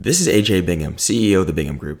This is AJ Bingham, CEO of the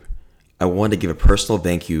Bingham Group. I want to give a personal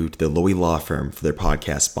thank you to the Lowy Law Firm for their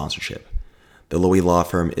podcast sponsorship. The Lowy Law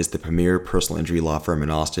Firm is the premier personal injury law firm in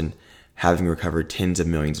Austin, having recovered tens of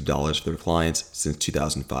millions of dollars for their clients since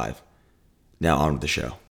 2005. Now on with the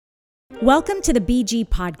show. Welcome to the BG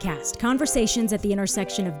Podcast, conversations at the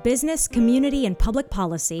intersection of business, community, and public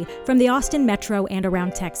policy from the Austin Metro and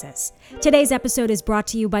around Texas. Today's episode is brought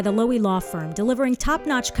to you by the Lowy Law Firm, delivering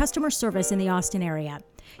top-notch customer service in the Austin area.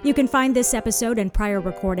 You can find this episode and prior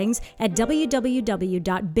recordings at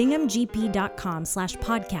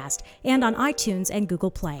www.binghamgp.com/podcast and on iTunes and Google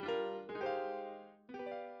Play.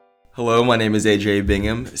 Hello, my name is AJ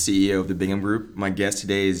Bingham, CEO of the Bingham Group. My guest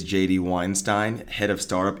today is JD Weinstein, Head of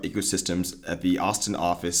Startup Ecosystems at the Austin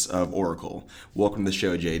office of Oracle. Welcome to the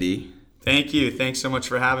show, JD. Thank you. Thanks so much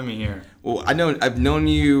for having me here. Well, I've known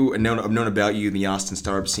you and I've known about you in the Austin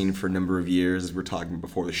startup scene for a number of years, as we were talking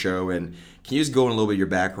before the show. And can you just go in a little bit of your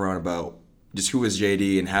background about just who is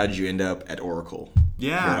JD and how did you end up at Oracle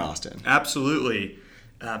here in Austin? Absolutely.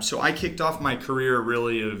 So I kicked off my career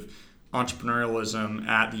really of entrepreneurialism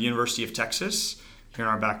at the University of Texas here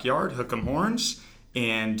in our backyard, Hook 'em Horns,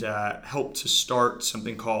 and helped to start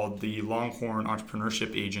something called the Longhorn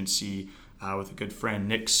Entrepreneurship Agency with a good friend,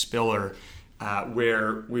 Nick Spiller,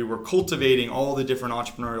 where we were cultivating all the different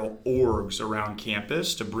entrepreneurial orgs around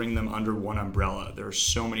campus to bring them under one umbrella. There are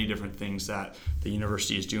so many different things that the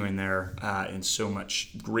university is doing there and so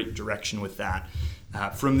much great direction with that.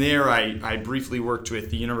 From there, I briefly worked with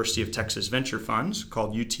the University of Texas Venture Funds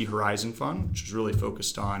called UT Horizon Fund, which is really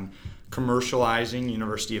focused on commercializing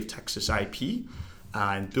University of Texas IP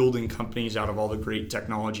and building companies out of all the great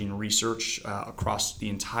technology and research across the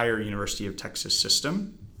entire University of Texas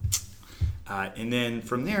system. And then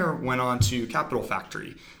from there, went on to Capital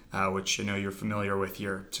Factory, which I know you're familiar with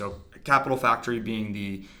here. So Capital Factory being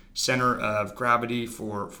the center of gravity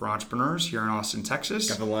for entrepreneurs here in Austin, Texas.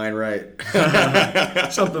 Got the line right.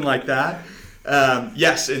 Something like that.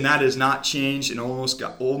 Yes, and that has not changed and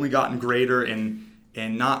only gotten greater and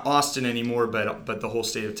not Austin anymore, but the whole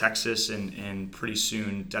state of Texas and pretty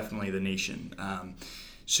soon definitely the nation.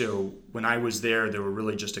 So when I was there were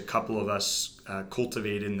really just a couple of us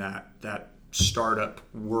cultivating that startup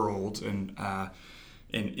world and an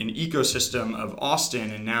ecosystem of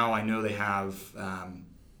Austin, and now I know they have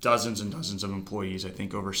dozens and dozens of employees, I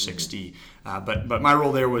think over 60. But my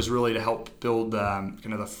role there was really to help build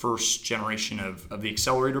kind of the first generation of the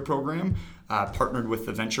accelerator program, partnered with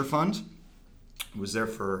the venture fund. Was there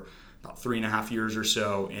for about 3.5 years or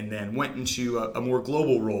so, and then went into a more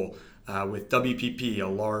global role with WPP, a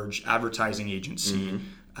large advertising agency,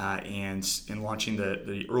 and launching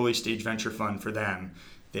the early stage venture fund for them.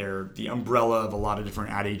 They're the umbrella of a lot of different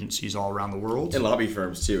ad agencies all around the world. And lobby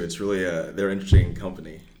firms too. It's really they're an interesting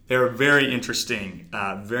company. They're a very interesting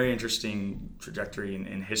trajectory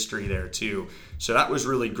and history there too. So that was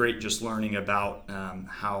really great, just learning about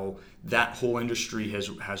how that whole industry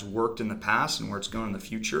has worked in the past and where it's going in the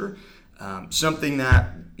future. Something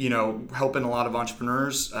that, helping a lot of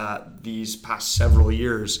entrepreneurs these past several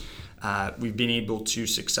years, we've been able to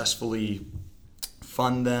successfully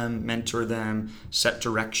fund them, mentor them, set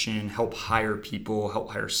direction, help hire people, help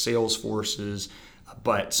hire sales forces.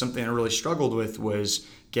 But something I really struggled with was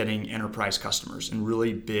getting enterprise customers and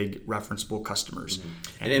really big referenceable customers.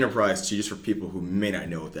 And enterprise, too, just for people who may not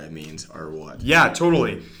know what that means, are what? Yeah,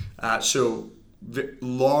 totally. So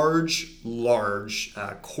large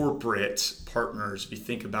corporate partners, if you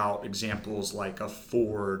think about examples like a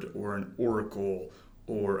Ford or an Oracle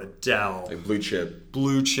or a Dell. Like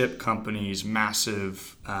blue chip companies,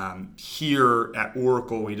 massive. Here at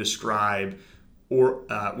Oracle, we describe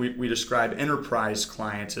enterprise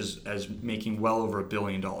clients as making well over $1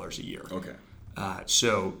 billion a year. Okay.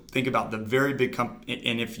 So think about the very big company,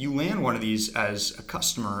 and if you land one of these as a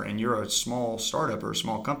customer and you're a small startup or a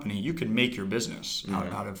small company, you can make your business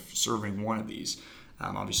out of serving one of these.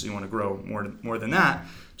 Obviously, you want to grow more than that.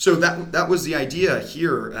 So that was the idea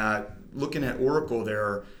here. Looking at Oracle,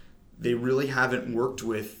 they really haven't worked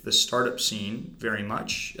with the startup scene very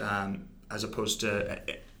much, as opposed to.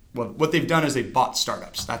 Well, what they've done is they've bought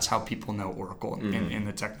startups. That's how people know Oracle in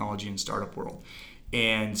the technology and startup world.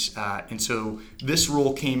 And so this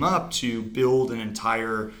role came up to build an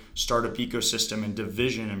entire startup ecosystem and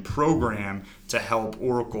division and program to help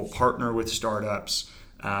Oracle partner with startups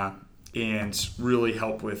and really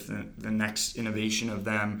help with the next innovation of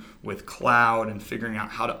them with cloud and figuring out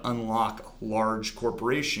how to unlock a large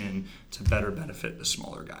corporation to better benefit the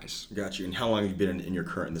smaller guys. Got you. And how long have you been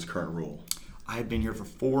in this current role? I've been here for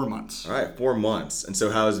 4 months. All right, 4 months. And so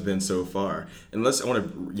how has it been so far? And I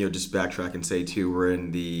want to just backtrack and say too, we're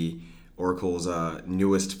in the Oracle's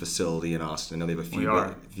newest facility in Austin. I know they have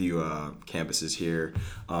a few campuses here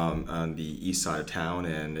on the east side of town,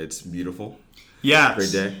 and it's beautiful. Yeah.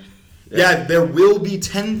 Great day. Yeah, there will be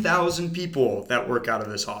 10,000 people that work out of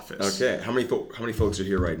this office. Okay. How many folks are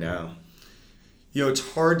here right now?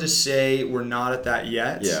 It's hard to say. We're not at that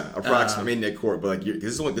yet. Yeah, approximately. Nick Court, but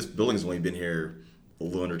this building's only been here a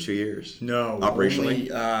little under 2 years. No,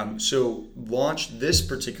 operationally. So launched this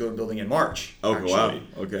particular building in March. Oh, actually. Wow.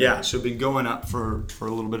 Okay. Yeah, so been going up for a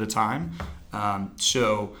little bit of time.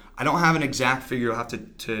 So I don't have an exact figure. I'll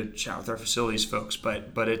have to chat with our facilities folks,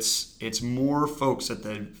 but it's more folks that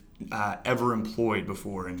they've ever employed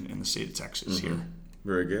before in the state of Texas here.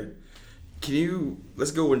 Very good. Let's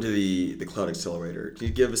go into the Cloud Accelerator. Can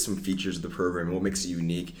you give us some features of the program and what makes it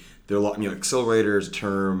unique? There are a lot, accelerator is a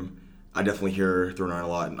term I definitely hear thrown around a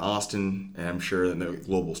lot in Austin, and I'm sure that in the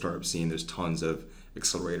global startup scene, there's tons of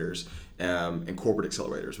accelerators and corporate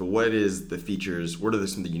accelerators. But what is the features? What are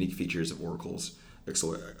some of the unique features of Oracle's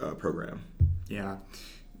program? Yeah.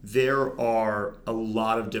 There are a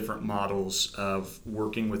lot of different models of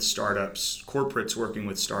working with startups, corporates working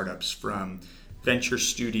with startups, from venture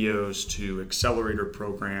studios to accelerator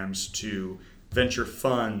programs to venture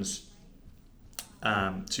funds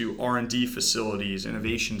to R&D facilities,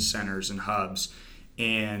 innovation centers, and hubs.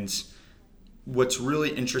 And what's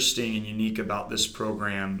really interesting and unique about this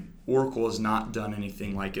program, Oracle has not done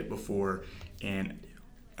anything like it before. And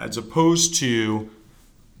as opposed to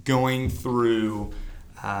going through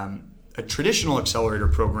a traditional accelerator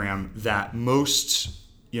program that most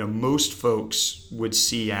folks would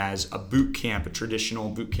see as a boot camp, a traditional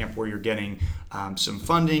boot camp where you're getting some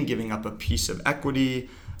funding, giving up a piece of equity.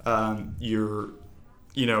 You're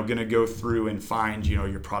going to go through and find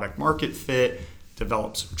your product market fit,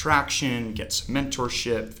 develop some traction, get some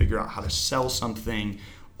mentorship, figure out how to sell something.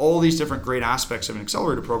 All these different great aspects of an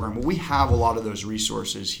accelerator program. Well, we have a lot of those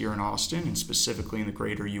resources here in Austin and specifically in the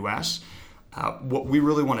greater U.S. What we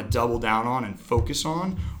really want to double down on and focus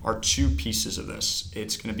on are two pieces of this.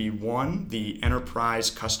 It's going to be one, the enterprise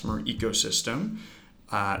customer ecosystem.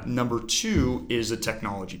 Number two is the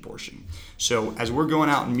technology portion. So as we're going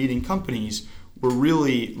out and meeting companies, we're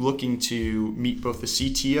really looking to meet both the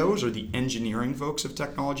CTOs or the engineering folks of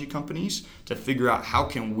technology companies to figure out how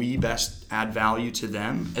can we best add value to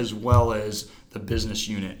them, as well as the business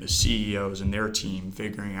unit, the CEOs and their team,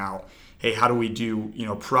 figuring out, hey, how do we do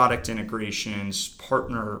product integrations,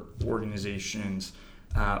 partner organizations,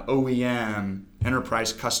 OEM,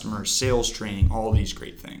 enterprise customers, sales training, all these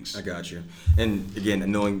great things. I got you. And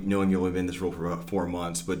again, knowing you've only been in this role for about 4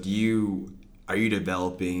 months, but are you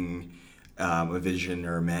developing a vision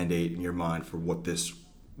or a mandate in your mind for what this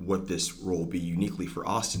role will be uniquely for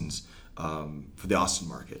for the Austin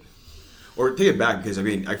market? Or take it back, because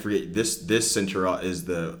I forget this center is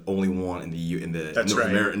the only one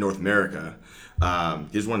in North America.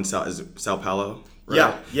 There's one in Sao Paulo.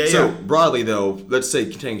 Right? Yeah. So broadly though, let's say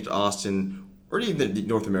containing to Austin or even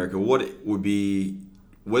North America,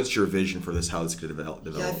 what's your vision for this? How it's going to develop?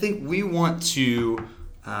 Yeah, I think we want to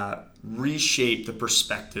reshape the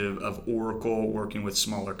perspective of Oracle working with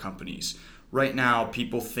smaller companies. Right now,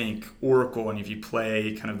 people think Oracle, and if you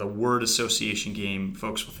play kind of the word association game,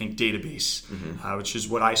 folks will think database, which is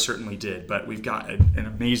what I certainly did. But we've got an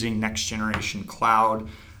amazing next generation cloud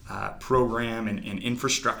program and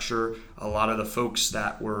infrastructure. A lot of the folks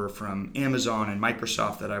that were from Amazon and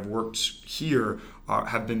Microsoft that I've worked here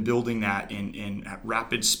have been building that at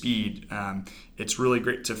rapid speed. It's really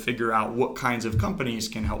great to figure out what kinds of companies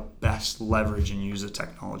can help best leverage and use the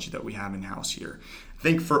technology that we have in-house here. I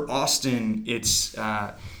think for Austin, it's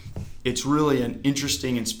really an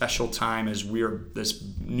interesting and special time as we're this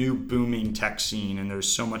new booming tech scene, and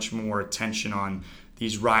there's so much more attention on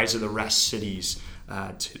these rise of the rest cities.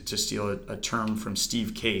 To steal a term from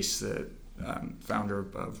Steve Case, the founder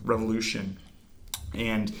of Revolution,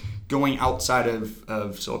 and going outside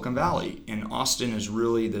of Silicon Valley. And Austin is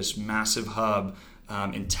really this massive hub.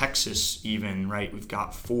 In Texas even, right? We've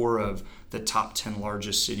got 4 of the top 10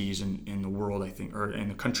 largest cities in the world, I think, or in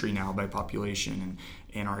the country now by population.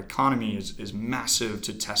 And our economy is massive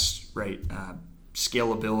to test, right,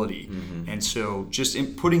 scalability. And so just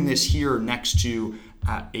putting this here next to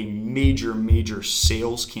a major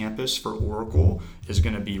sales campus for Oracle is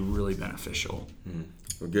going to be really beneficial.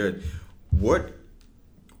 Well, good.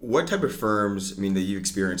 What type of firms, that you've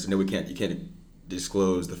experienced? I know you can't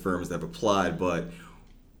disclose the firms that have applied, but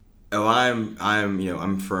I'm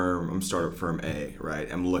startup firm A,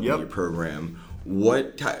 right? I'm looking at your program.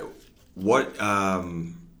 What kind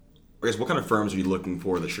of firms are you looking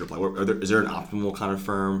for that should apply? Is there an optimal kind of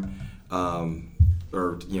firm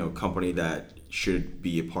or company that should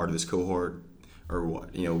be a part of this cohort, or what?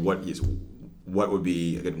 What would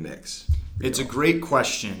be a good mix? It's a great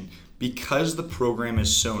question. Because the program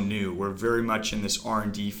is so new, we're very much in this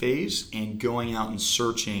R&D phase and going out and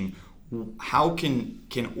searching how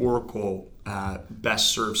can Oracle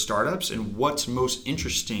best serve startups, and what's most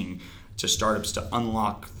interesting to startups to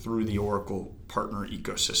unlock through the Oracle partner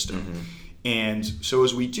ecosystem. And so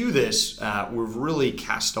as we do this, we've really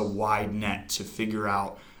cast a wide net to figure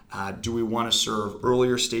out, do we want to serve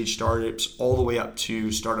earlier stage startups all the way up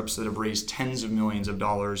to startups that have raised tens of millions of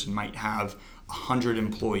dollars and might have 100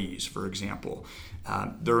 employees, for example.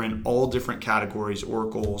 They're in all different categories.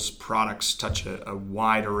 Oracle's products touch a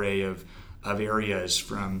wide array of areas,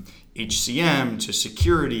 from HCM to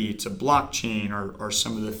security to blockchain are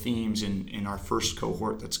some of the themes in our first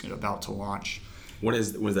cohort that's about to launch. When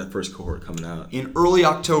is that first cohort coming out? In early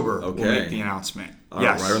October, we'll make the announcement.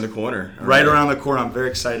 Yes. Right around the corner. Right around the corner. I'm very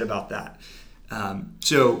excited about that.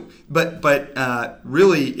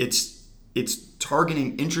 Really, it's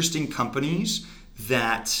targeting interesting companies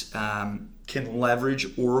that can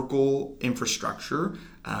leverage Oracle infrastructure,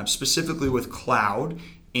 specifically with cloud,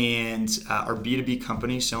 and are B2B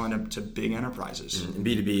companies selling up to big enterprises. And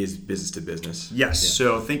B2B is business to business. Yes. Yeah.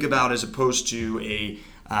 So think about, as opposed to a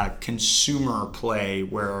consumer play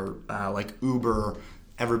where like Uber,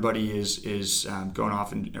 everybody is going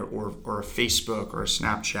off or a Facebook or a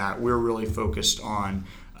Snapchat. We're really focused on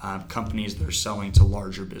companies that are selling to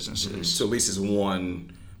larger businesses. So at least is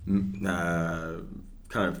one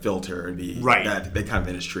kind of filter, and be right. that kind of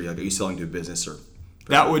industry. Like, are you selling to a business or?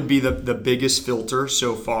 That would be the biggest filter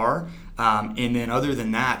so far. And then other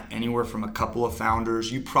than that, anywhere from a couple of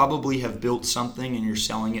founders. You probably have built something and you're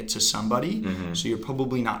selling it to somebody. So you're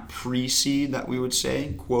probably not pre-seed, that we would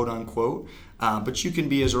say, quote unquote. But you can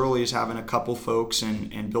be as early as having a couple folks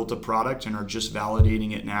and built a product and are just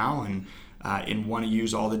validating it now and want to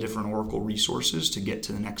use all the different Oracle resources to get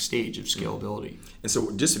to the next stage of scalability. And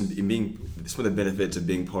so, just in being some of the benefits of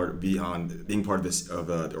being part of this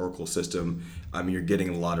the Oracle system, you're getting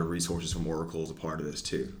a lot of resources from Oracle as a part of this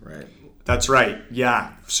too, right? That's right.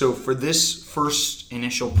 Yeah. So for this first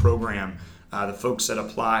initial program, the folks that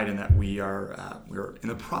applied and that we're in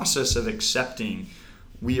the process of accepting,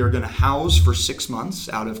 we are going to house for 6 months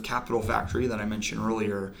out of Capital Factory that I mentioned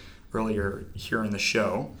earlier here in the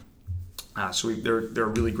show. So they're a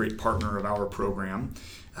really great partner of our program.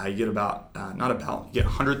 You get you get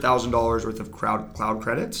 $100,000 worth of cloud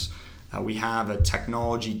credits. We have a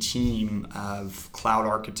technology team of cloud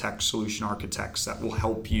architects, solution architects that will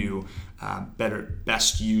help you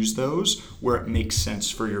best use those where it makes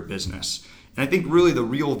sense for your business. And I think really the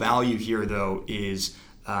real value here, though, is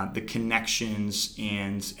the connections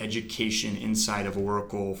and education inside of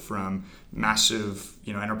Oracle, from massive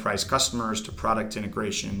enterprise customers to product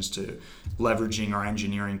integrations to leveraging our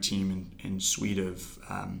engineering team and suite of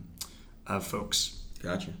folks.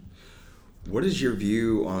 Gotcha. What is your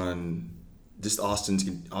view on just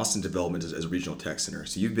Austin development as a regional tech center?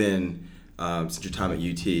 So you've been, since your time at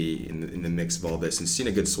UT, in the mix of all this, and seen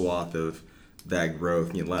a good swath of that growth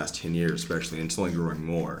in the last 10 years especially, and it's only growing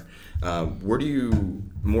more. Where do you,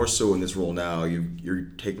 more so in this role now, you're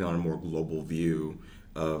taking on a more global view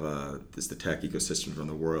of the tech ecosystems around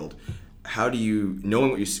the world. How do you,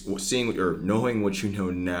 knowing what you know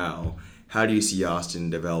now, how do you see Austin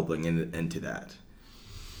developing into that?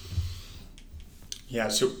 Yeah,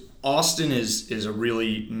 so Austin is a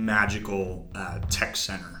really magical tech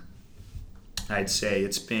center. I'd say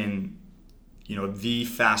it's been, the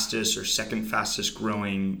fastest or second fastest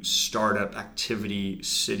growing startup activity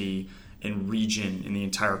city and region in the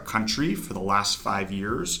entire country for the last 5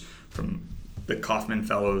 years, from the Kauffman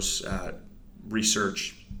Fellows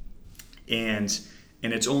research, and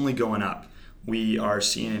it's only going up. We are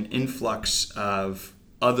seeing an influx of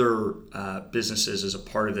other businesses as a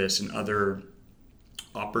part of this, and other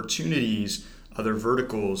opportunities, other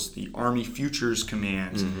verticals. The Army Futures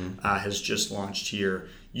Command has just launched here.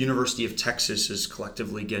 University of Texas is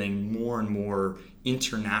collectively getting more and more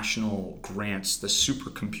international grants. The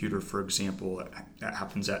supercomputer, for example, that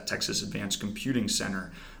happens at Texas Advanced Computing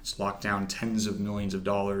Center. It's locked down tens of millions of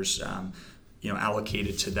dollars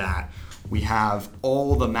allocated to that. We have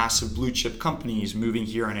all the massive blue chip companies moving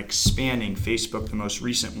here and expanding. Facebook, the most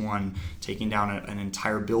recent one, taking down an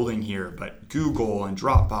entire building here, but Google and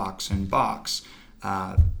Dropbox and Box,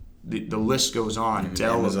 the list goes on.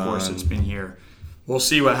 Dell, Amazon. Of course, it's been here. We'll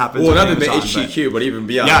see what happens. Well, not with the Amazon, HQQ, but even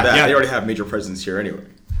beyond that, they already have major presence here anyway.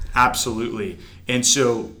 Absolutely. And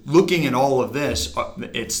so looking at all of this,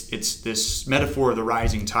 it's this metaphor of the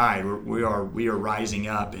rising tide. We are rising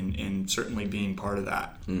up and certainly being part of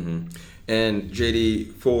that. Mm-hmm. And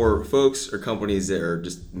JD, for folks or companies that are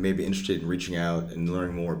just maybe interested in reaching out and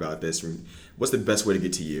learning more about this, what's the best way to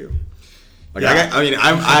get to you? Like, yeah.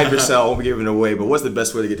 I myself won't be giving it away, but what's the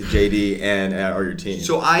best way to get to JD and or your team?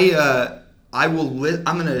 So I'm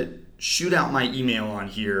gonna shoot out my email on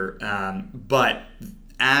here, but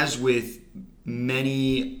as with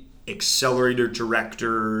many accelerator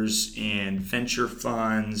directors and venture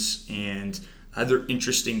funds and other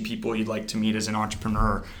interesting people you'd like to meet as an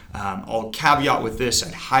entrepreneur, I'll caveat with this: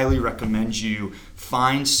 I'd highly recommend you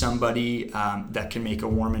find somebody that can make a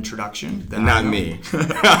warm introduction. Not me.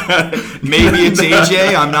 Maybe it's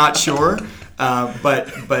AJ. I'm not sure,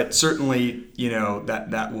 but certainly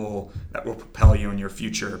that will propel you in your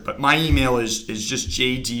future. But my email is just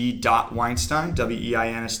jd.weinstein, Weinstein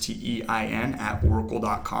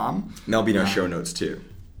 @oracle.com. And that'll be in our show notes too.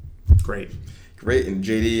 Great. And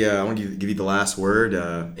JD, I want to give you the last word.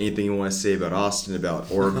 Anything you want to say about Austin, about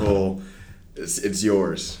Oracle, it's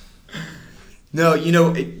yours. No,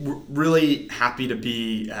 really happy to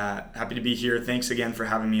be here. Thanks again for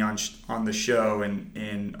having me on the show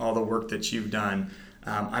and all the work that you've done.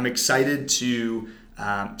 I'm excited to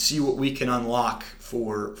see what we can unlock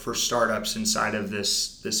for startups inside of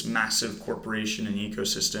this massive corporation and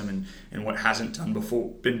ecosystem, and what hasn't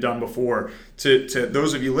been done before. To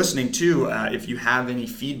those of you listening too, if you have any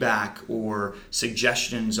feedback or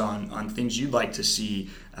suggestions on things you'd like to see,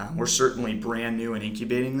 we're certainly brand new and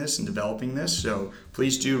incubating this and developing this. So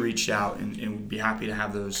please do reach out, and we'd be happy to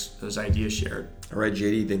have those ideas shared. All right,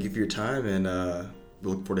 JD, thank you for your time, and we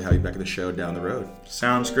look forward to having you back on the show down the road.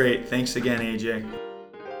 Sounds great. Thanks again, AJ.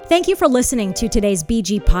 Thank you for listening to today's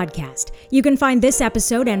BG podcast. You can find this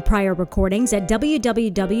episode and prior recordings at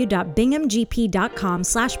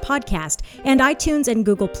www.binghamgp.com/podcast and iTunes and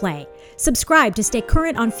Google Play. Subscribe to stay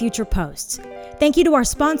current on future posts. Thank you to our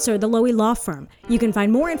sponsor, the Lowy Law Firm. You can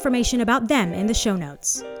find more information about them in the show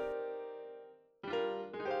notes.